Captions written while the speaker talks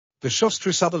The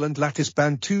Shastry-Sutherland lattice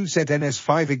band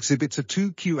 2ZNS5 exhibits a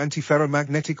 2Q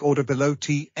antiferromagnetic order below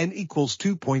T n equals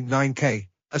 2.9 K,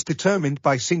 as determined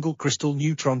by single crystal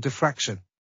neutron diffraction.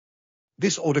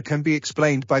 This order can be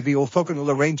explained by the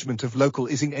orthogonal arrangement of local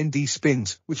Ising ND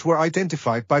spins, which were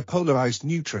identified by polarized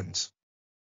neutrons.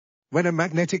 When a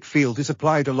magnetic field is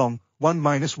applied along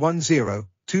 1-1,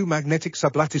 2 magnetic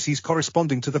sublattices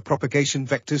corresponding to the propagation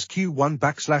vectors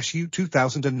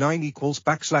Q1/U2009 equals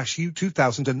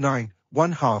 /U2009,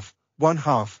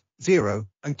 1/2, 0,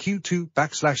 and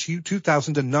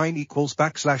Q2/U2009 equals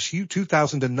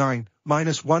 /U2009,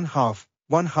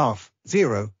 -1/2,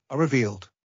 0, are revealed.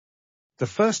 The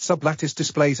first sublattice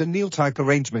displays a Neal-type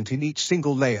arrangement in each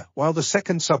single layer, while the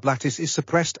second sublattice is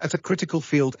suppressed at a critical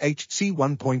field Hc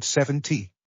 1.7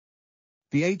 T.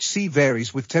 The Hc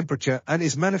varies with temperature and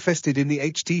is manifested in the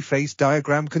Ht phase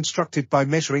diagram constructed by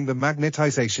measuring the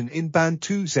magnetization in band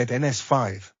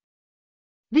 2ZNS5.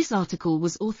 This article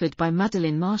was authored by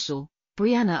Madalynn Marshall,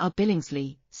 Brianna R.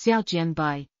 Billingsley, Xiaojian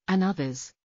by, and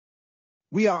others.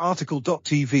 We are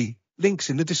RTCLTV, links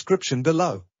in the description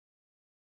below.